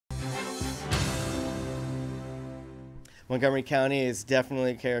Montgomery County is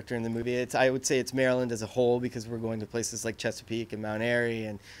definitely a character in the movie. I would say it's Maryland as a whole because we're going to places like Chesapeake and Mount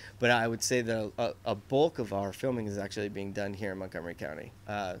Airy, but I would say that a bulk of our filming is actually being done here in Montgomery County.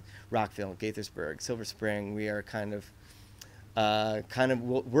 Rockville, Gaithersburg, Silver Spring. We are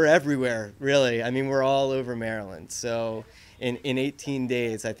we're everywhere, really. I mean, we're all over Maryland. So in 18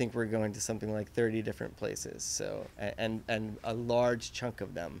 days, I think we're going to something like 30 different places. So and a large chunk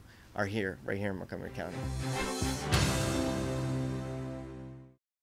of them are here, right here in Montgomery County.